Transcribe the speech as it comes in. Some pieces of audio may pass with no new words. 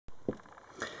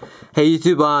Hey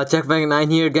YouTube, TechVank9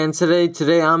 here again today.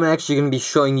 Today I'm actually going to be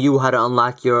showing you how to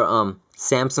unlock your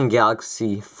Samsung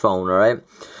Galaxy phone, alright?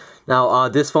 Now,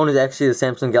 this phone is actually the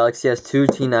Samsung Galaxy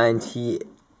S2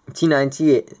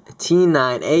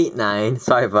 T989,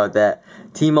 sorry about that,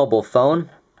 T-Mobile phone.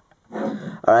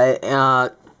 Alright,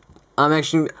 I want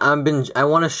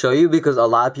to show you because a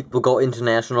lot of people go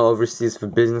international, overseas for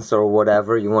business or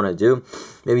whatever you want to do.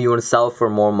 Maybe you want to sell it for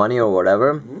more money or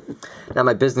whatever. Not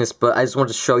my business, but I just want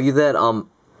to show you that I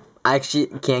actually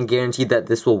can't guarantee that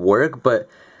this will work, but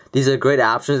these are great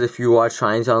options if you are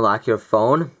trying to unlock your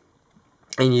phone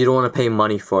and you don't want to pay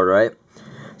money for it, right?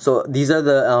 So these are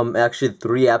the actually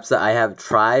 3 apps that I have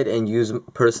tried and used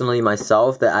personally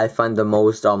myself that I find the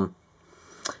most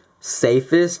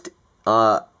safest,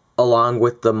 along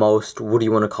with the most, what do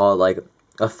you want to call it, like,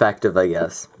 effective, I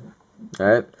guess.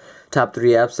 Alright, top 3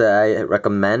 apps that I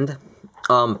recommend.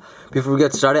 Before we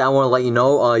get started, I want to let you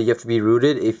know you have to be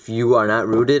rooted. If you are not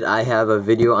rooted, I have a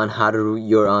video on how to root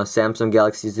your Samsung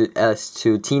Galaxy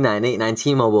S2 T989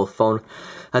 T-Mobile phone.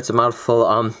 That's a mouthful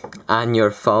on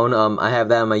your phone. I have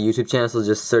that on my YouTube channel, so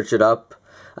just search it up.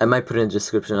 I might put it in the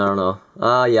description, I don't know.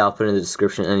 Yeah, I'll put it in the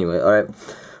description anyway, alright.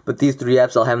 But these 3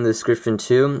 apps I'll have in the description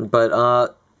too. But,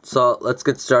 so let's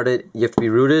get started. You have to be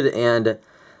rooted, and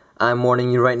I'm warning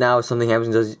you right now, if something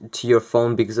happens to your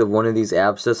phone because of one of these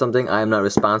apps or something, I am not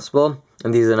responsible,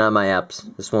 and these are not my apps.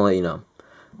 Just want to let you know.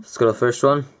 Let's go to the first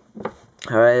one.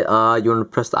 Alright, you want to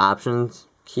press the options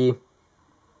key.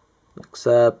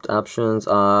 Accept, options,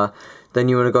 then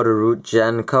you want to go to root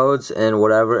gen codes, and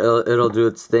whatever, it'll do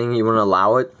its thing. You want to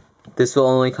allow it. This will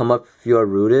only come up if you are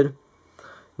rooted. You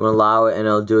want to allow it, and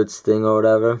it'll do its thing or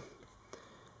whatever.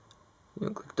 You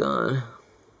click done.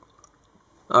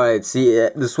 Alright, see,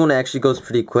 this one actually goes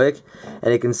pretty quick,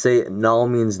 and it can say null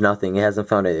means nothing. It hasn't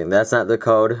found anything. That's not the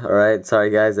code, alright?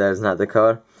 Sorry guys, that is not the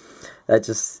code. That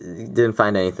just didn't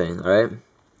find anything, alright?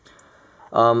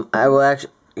 I will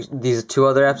actually, these 2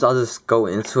 other apps, I'll just go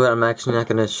into it. I'm actually not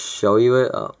going to show you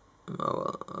it.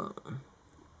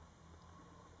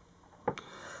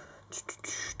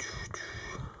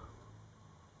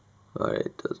 Alright,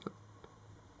 it doesn't.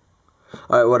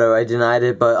 Alright, whatever, I denied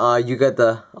it, but you get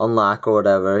the unlock or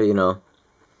whatever, you know.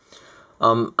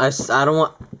 I don't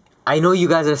want, I know you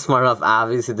guys are smart enough,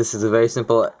 obviously this is a very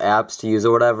simple apps to use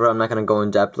or whatever. I'm not going to go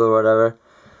in depth or whatever,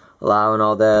 allow and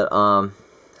all that.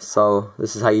 So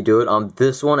this is how you do it.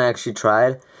 This one I actually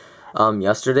tried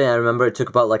yesterday. I remember it took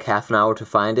about like half an hour to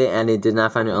find it, and it did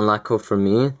not find an unlock code for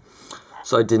me.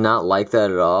 So I did not like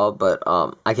that at all, but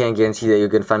I can't guarantee that you're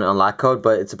going to find an unlock code,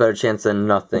 but it's a better chance than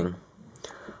nothing.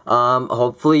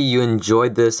 Hopefully you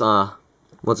enjoyed this,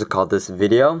 what's it called, this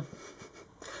video.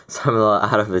 So I'm a little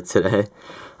out of it today.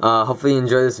 Hopefully you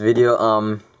enjoyed this video.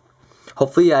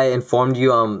 Hopefully I informed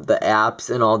you, the apps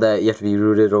and all that. You have to be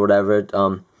rooted or whatever,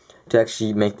 to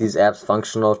actually make these apps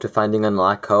functional to finding an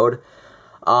unlock code.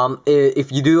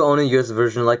 If you do own a US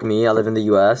version like me, I live in the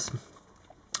US,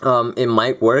 it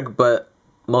might work, but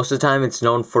most of the time it's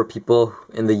known for people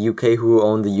in the UK who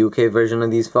own the UK version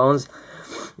of these phones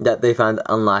that they find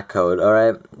the unlock code.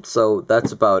 Alright, so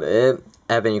that's about it.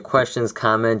 Have any questions,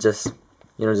 comment, just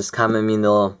comment me in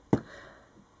the little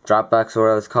Dropbox or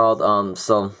whatever it's called.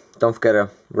 So don't forget to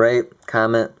rate,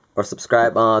 comment, or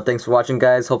subscribe. Thanks for watching,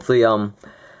 guys. Hopefully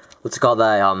what's it called,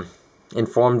 I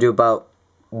informed you about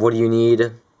what you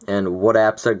need and what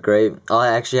apps are great. I'll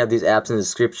actually have these apps in the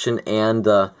description and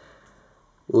the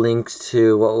links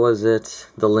to, what was it,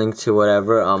 the link to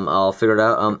whatever. I'll figure it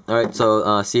out. Alright,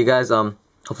 so see you guys.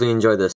 Hopefully you enjoyed this.